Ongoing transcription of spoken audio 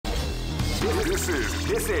This is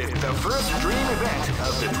the first dream event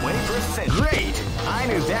of the 21st century. Great! I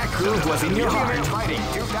knew that groove was in your heart. Fighting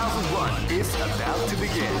 2001 is about to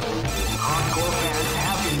begin. Hardcore fans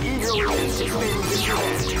have been eagerly anticipating this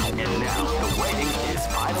event, and now the waiting is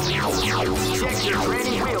finally over. Check your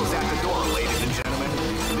training wheels at the door, ladies and gentlemen.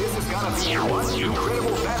 This is gonna be one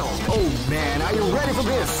incredible battle. Oh man, are you ready for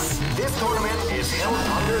this? This tournament is held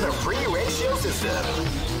under the free ratio system.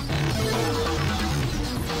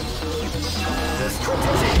 The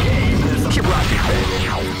strategic game is keep rocking, baby.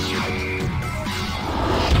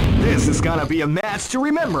 This is gonna be a match to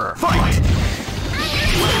remember. Fight!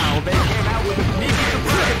 Wow, they came out with a sneaky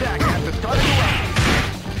surprise attack at the start of the round.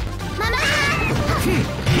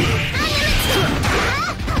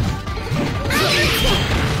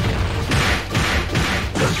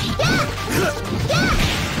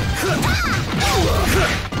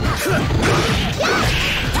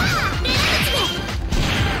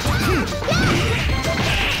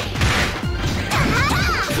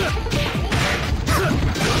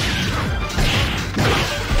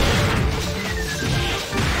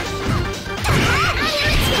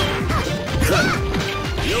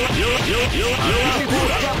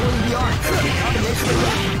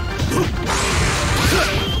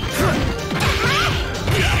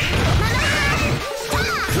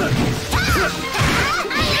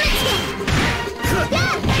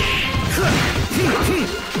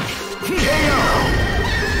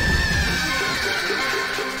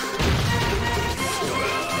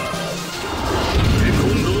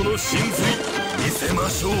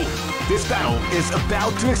 This battle is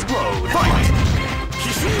about to explode. Fight!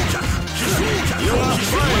 You are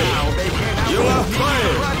fired! You are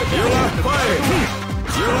fired! You are fired!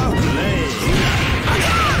 You are playing! You are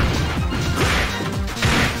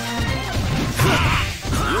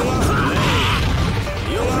playing!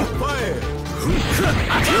 You are fired! You are playing!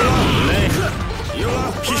 You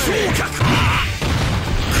are fired!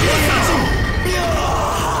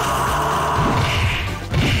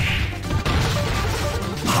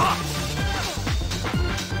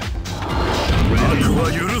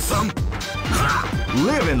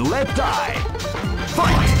 Live and let die.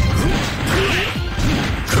 Fight!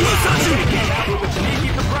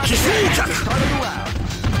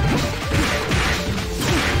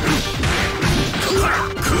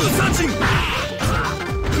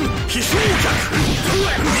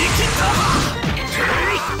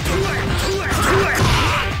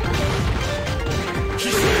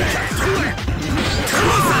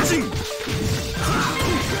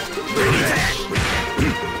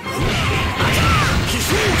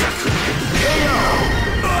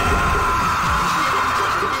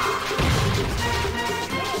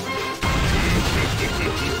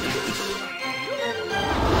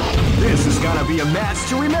 This is gonna be a match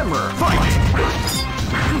to remember. Fight!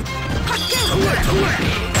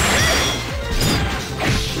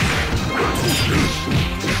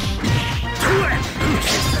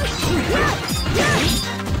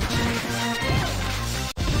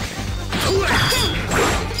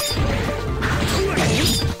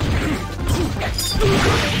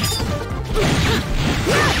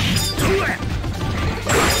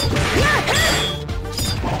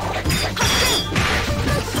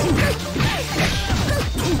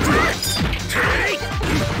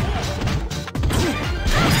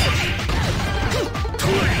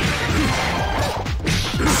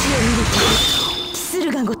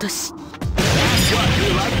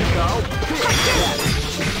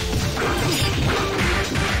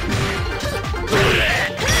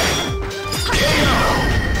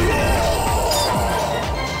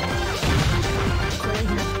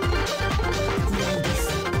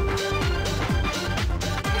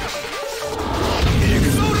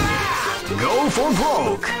 Go for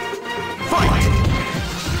broke! Fight!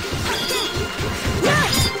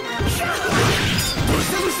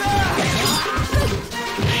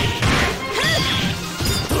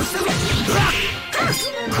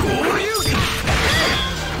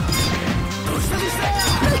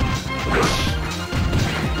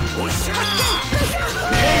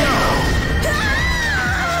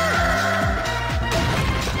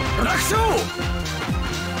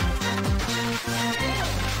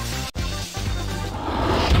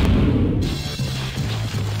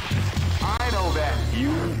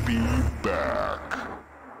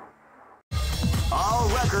 All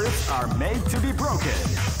records are made to be broken.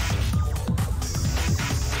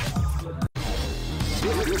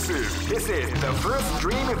 This is the first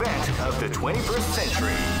dream event of the 21st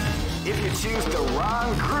century. If you choose the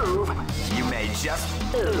wrong groove, you may just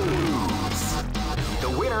lose. The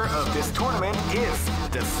winner of this tournament is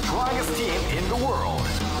the strongest team in the world.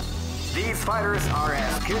 These fighters are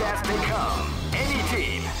as good as they come. Any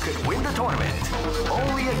team could win the tournament.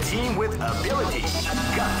 Only a team with ability,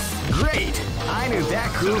 guts. Great! I knew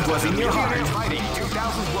that groove was in your heart. Fighting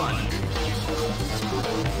 2001.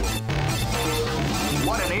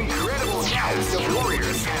 What an incredible cast of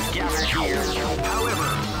warriors has gathered here. However,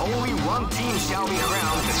 only one team shall be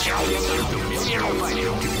crowned the champion of the Millionaire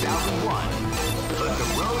Fighting 2001. But the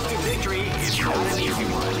road to victory is not an easy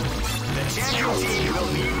one. The champion team will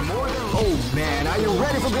need more than... Oh man, are you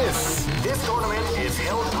ready for this? This tournament is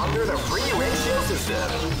held under the free ratio system.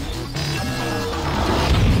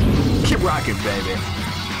 Keep rocking, baby.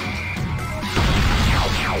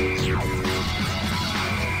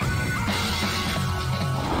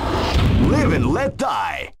 Live and let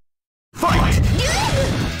die. Fight!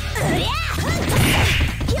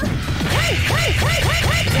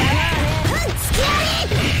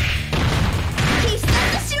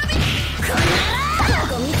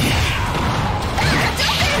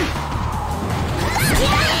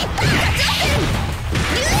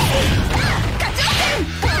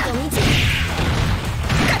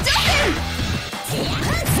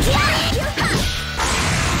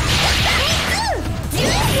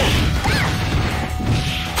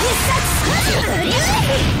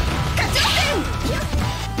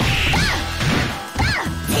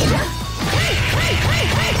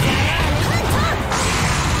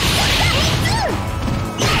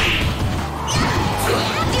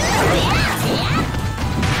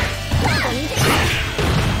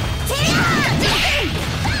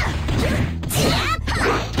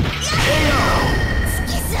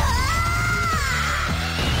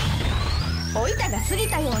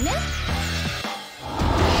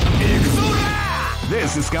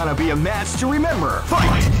 This is gonna be a match to remember.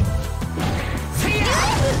 Fight!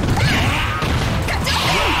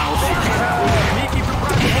 Wow, they came out with a sneaky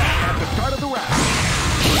surprise attack at the start of the round.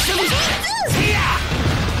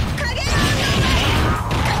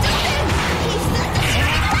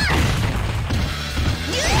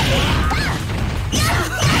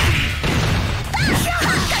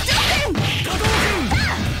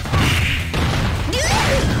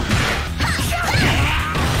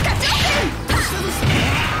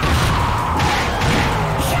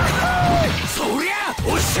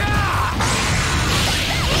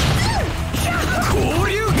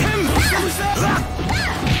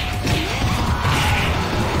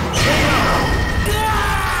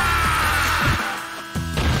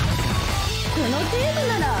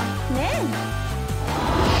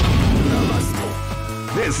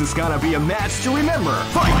 This is gonna be a match to remember.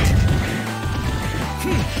 Fight!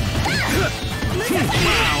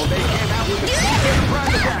 Wow, they came out with a sneaky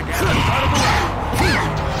surprise attack at the start of the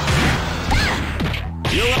round.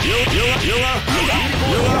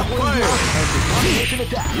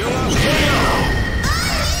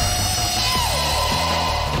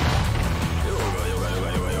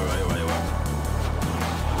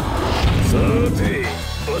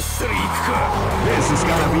 This is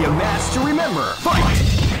gonna be a match to remember. Fight!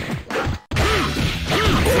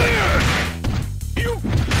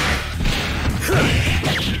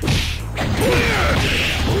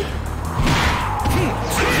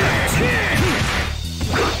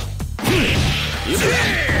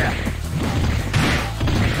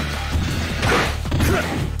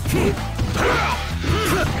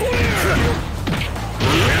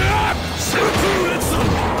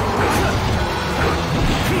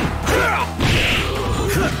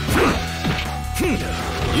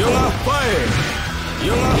 You are fired!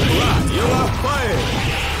 You are flat! You are fired!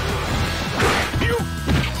 You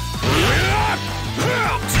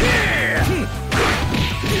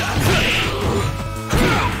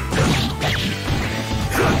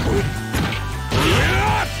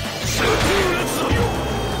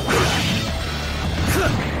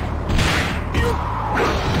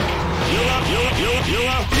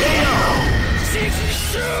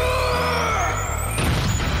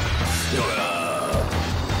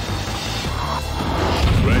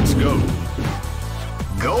Let's go.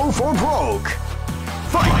 Go for broke.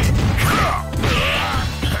 Fight.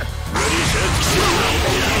 Ready, set,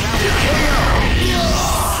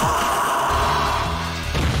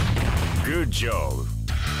 good job.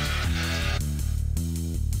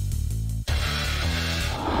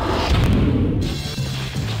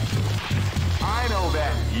 I know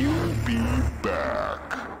that you'll be back.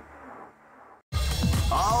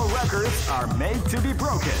 All records are made to be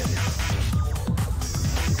broken.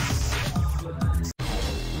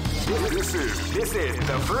 This is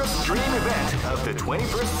the first dream event of the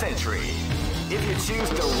 21st century. If you choose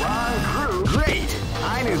the wrong groove, great!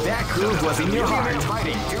 I knew that groove was in your heart.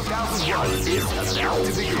 Fighting 2001 is about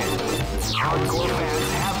to begin. Hardcore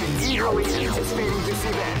fans have been eagerly anticipating this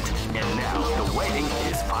event, and now the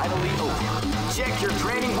finally over. Check your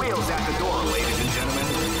training wheels at the door, ladies and gentlemen.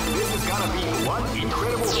 This is gonna be one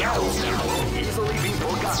incredible battle that won't easily be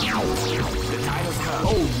forgotten. The time has come.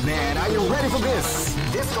 Oh man, are you ready for this?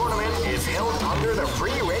 This tournament is held under the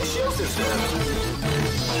free ratio system.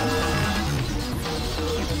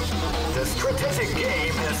 The strategic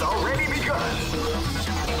game has already begun.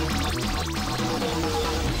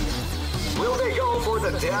 Will they go for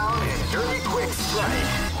the down and dirty quick strike?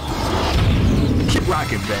 Keep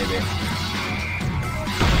rocking, baby.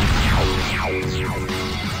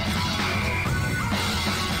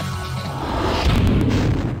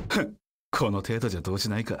 この程度じゃどうし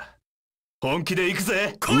ないか。本気で行く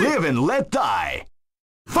ぜ。Live and let die.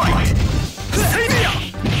 Fight. Say me ya.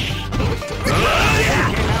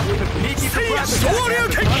 Say ya. 昇竜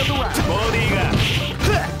拳。ボディが。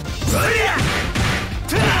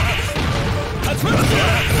立ちます。見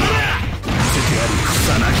せてやる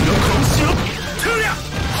草薙の拳を。トゥリャ。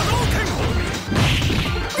波動拳。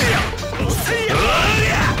いや。せいや。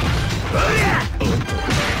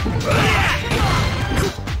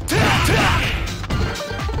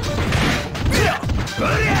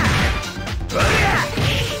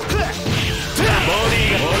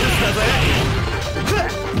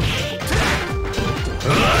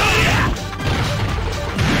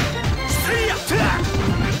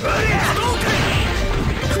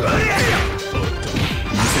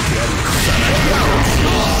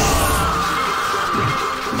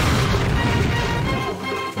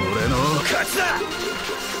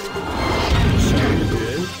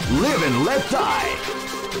Live and let die.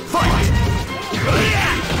 Fight.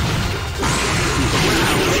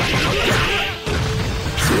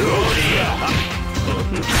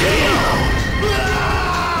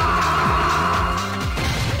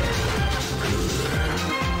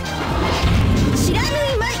 知らぬい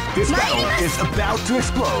まい。 This battle is about to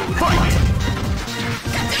explode. Fight.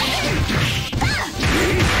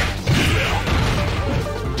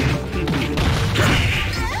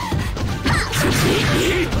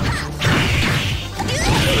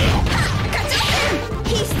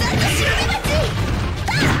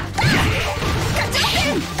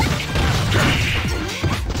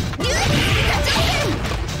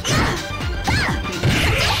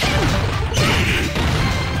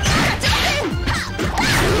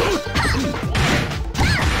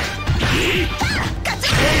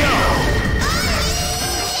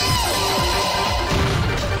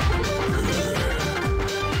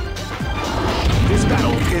 This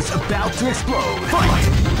battle is about to explode. Fight!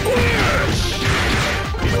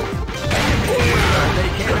 They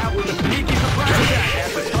came out with a sneaky surprise attack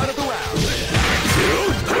at the start of the round.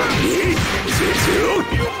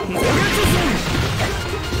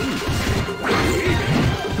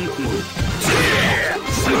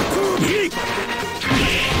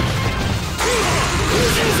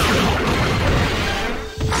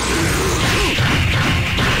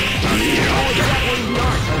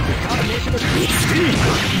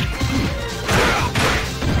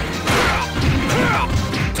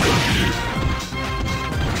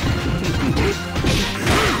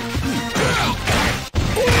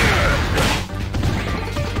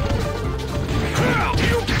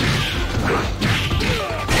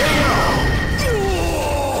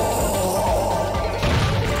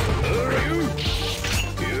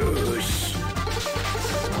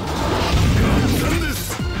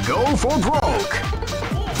 Go for broke.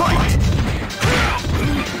 Fight!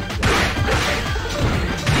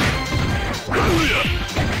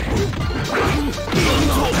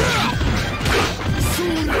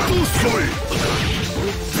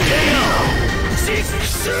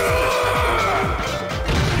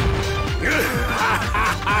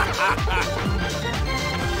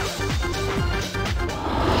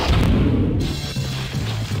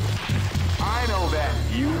 I know that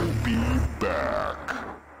you'll be back.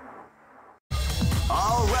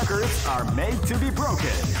 All records are made to be broken.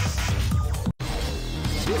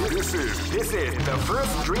 This is the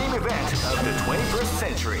first dream event of the 21st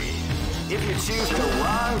century. If you choose the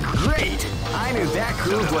wrong, great! I knew that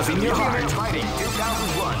groove was in your heart. Fighting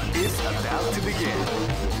 2001 is about to begin.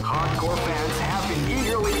 Hardcore fans have been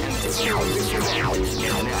eagerly anticipating this event,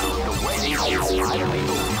 and now the waiting is finally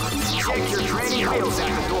over. Check your training wheels at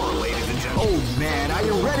the door, ladies and gentlemen. Oh man, are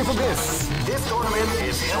you ready for this? This tournament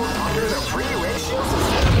is held under the free ratio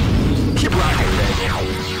system. Keep rocking, baby.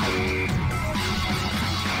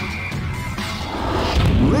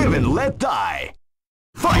 Live and let die.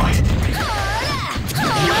 Fight! They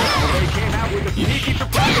came out with a sneaky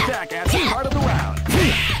surprise attack at the start of the round.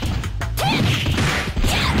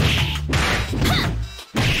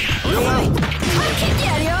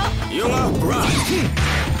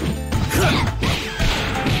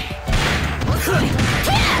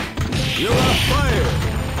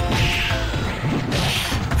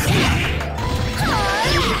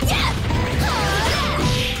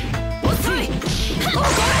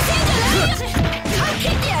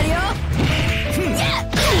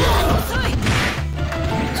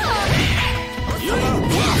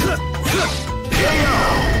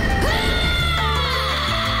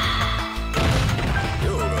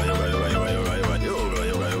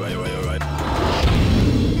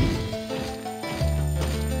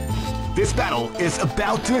 This battle is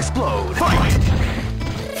about to explode. Fight!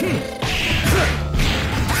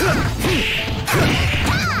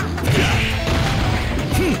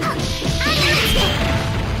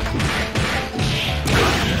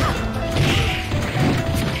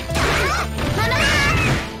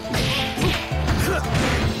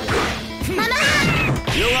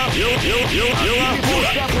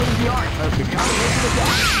 the art of the combination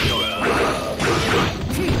attack.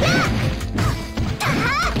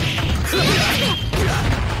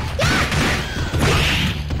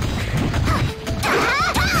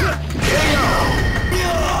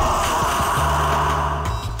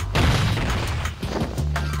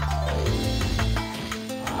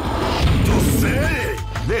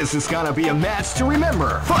 This is gonna be a match to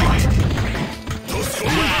remember. Fight!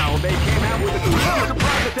 Wow, they came out with a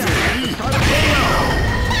surprise attack.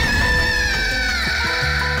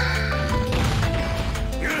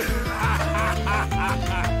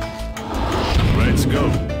 Let's go.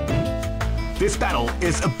 This battle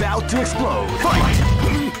is about to explode. Fight!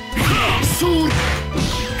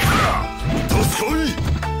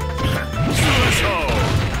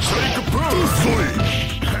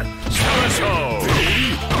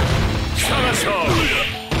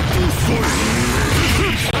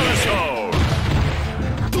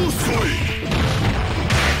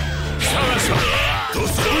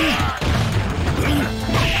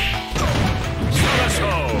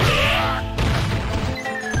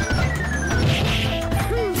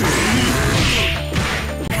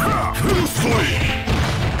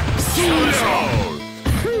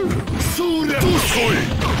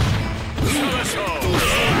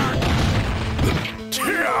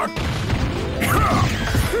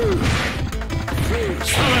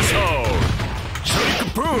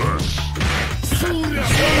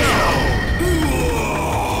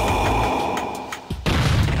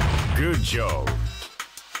 Good job.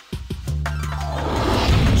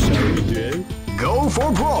 Go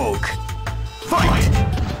for broke. Fight!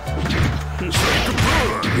 They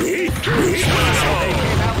came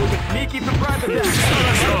out with a sneaky surprise attack.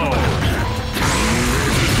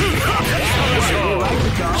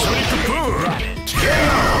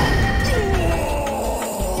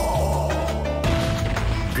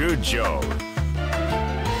 Good job.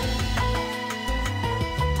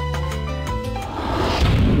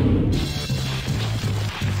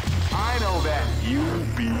 I know that you'll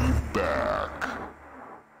be back.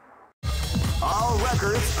 All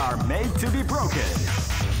records are made to be broken.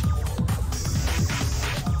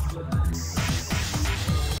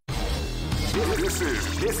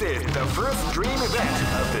 This is the first dream event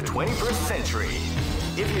of the 21st century.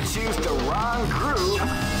 If you choose the wrong groove,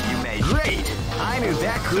 you may. Great! I knew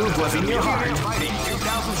that groove was in your heart. Fighting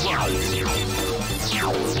 2001.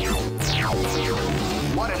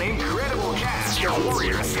 What an incredible cast of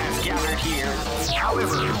warriors has gathered here.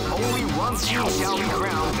 However, only one team shall be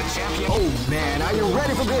crowned the champion. Oh man, are you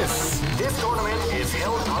ready for this? This tournament is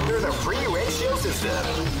held under the free ratio system.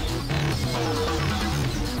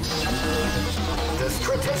 The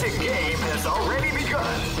strategic game has already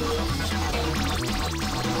begun.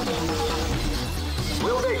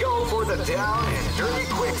 Will they go for the down and dirty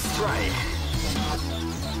quick strike?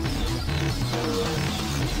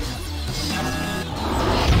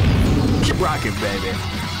 Keep rocking, baby.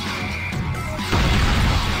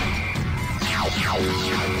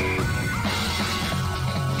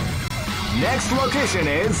 Next location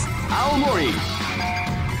is Aomori.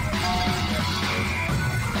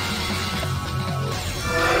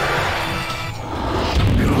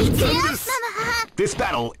 This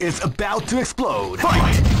battle is about to explode.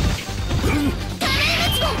 Fight!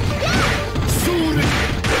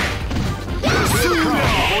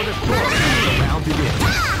 Round begins.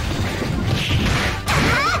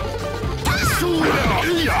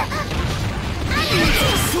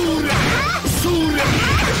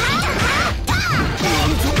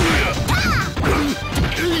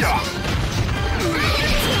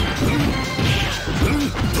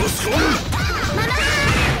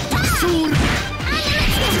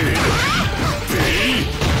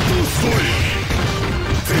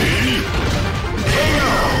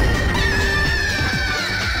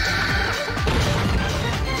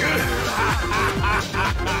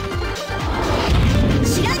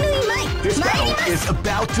 This battle is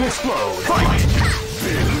about to explode. Fight!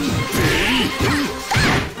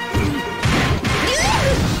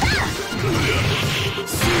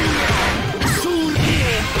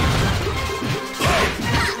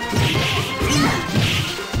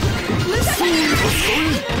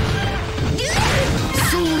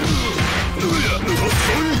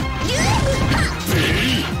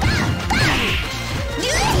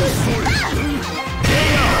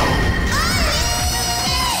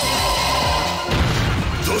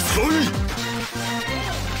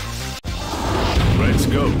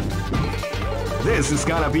 This is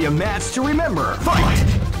gonna be a match to remember. Fight!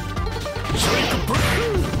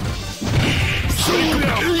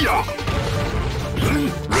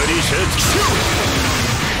 Ready, set, shoot!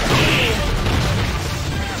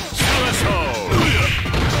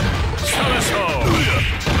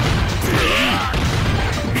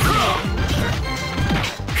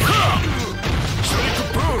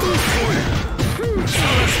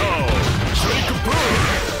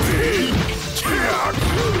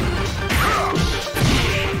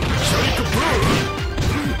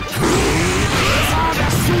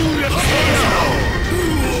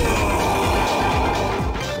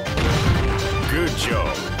 Good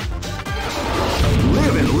job.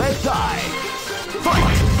 Live and let die.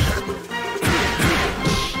 Fight!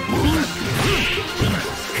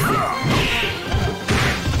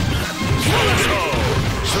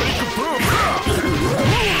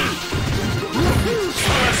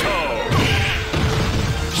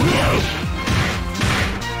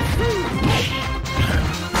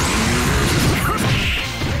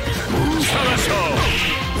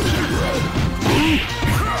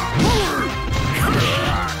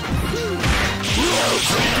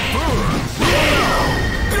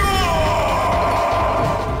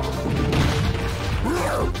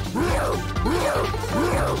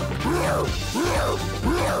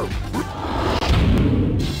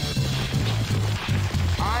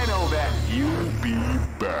 I know that you'll be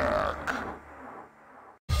back.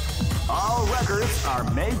 All records are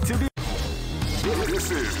made to be.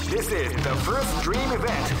 This is the first dream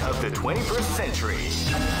event of the 21st century.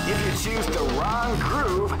 If you choose the wrong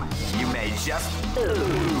groove, you may just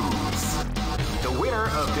lose. The winner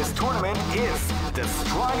of this tournament is the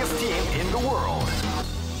strongest team in the world.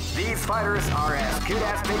 These fighters are as good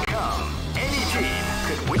as they come. Any team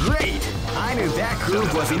could win. Great! I knew that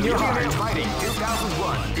groove was in your heart. Fighting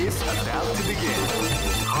 2001 is about to begin.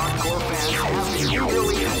 Hardcore fans have been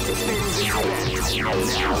eagerly anticipating this event, and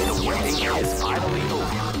now the waiting is finally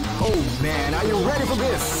over. Oh man, are you ready for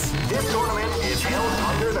this? This tournament is held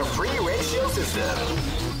under the free ratio system.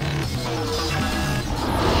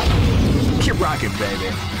 Keep rocking,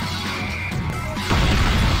 baby.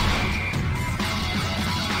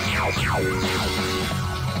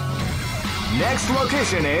 Next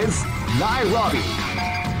location is Nairobi.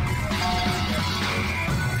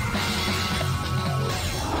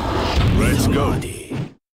 Let's go.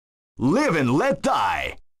 Live and let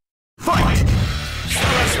die. Fight!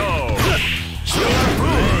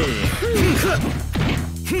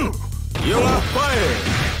 You are fired.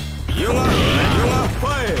 You are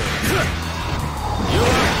fired. You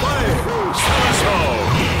are fired.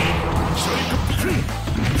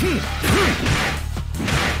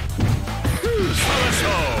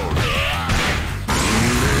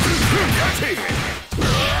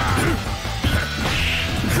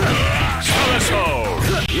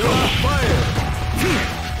 You are fired.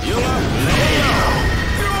 You are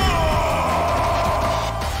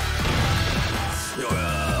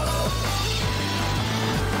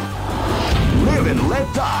Live and let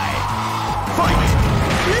die. Fight!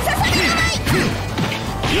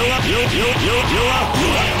 You are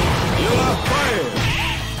fired.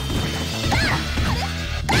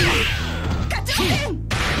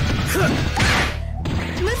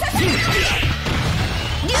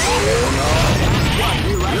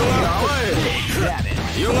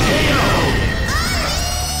 You are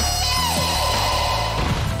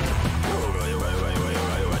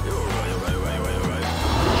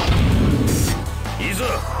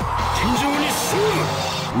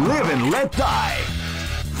Live and let die.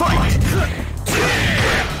 Fight!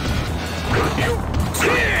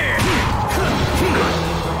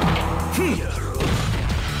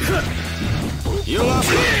 You are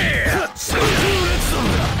fired.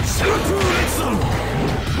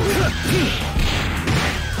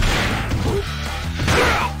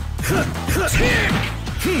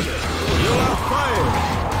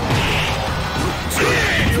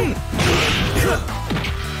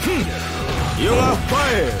 You are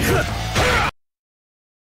fired.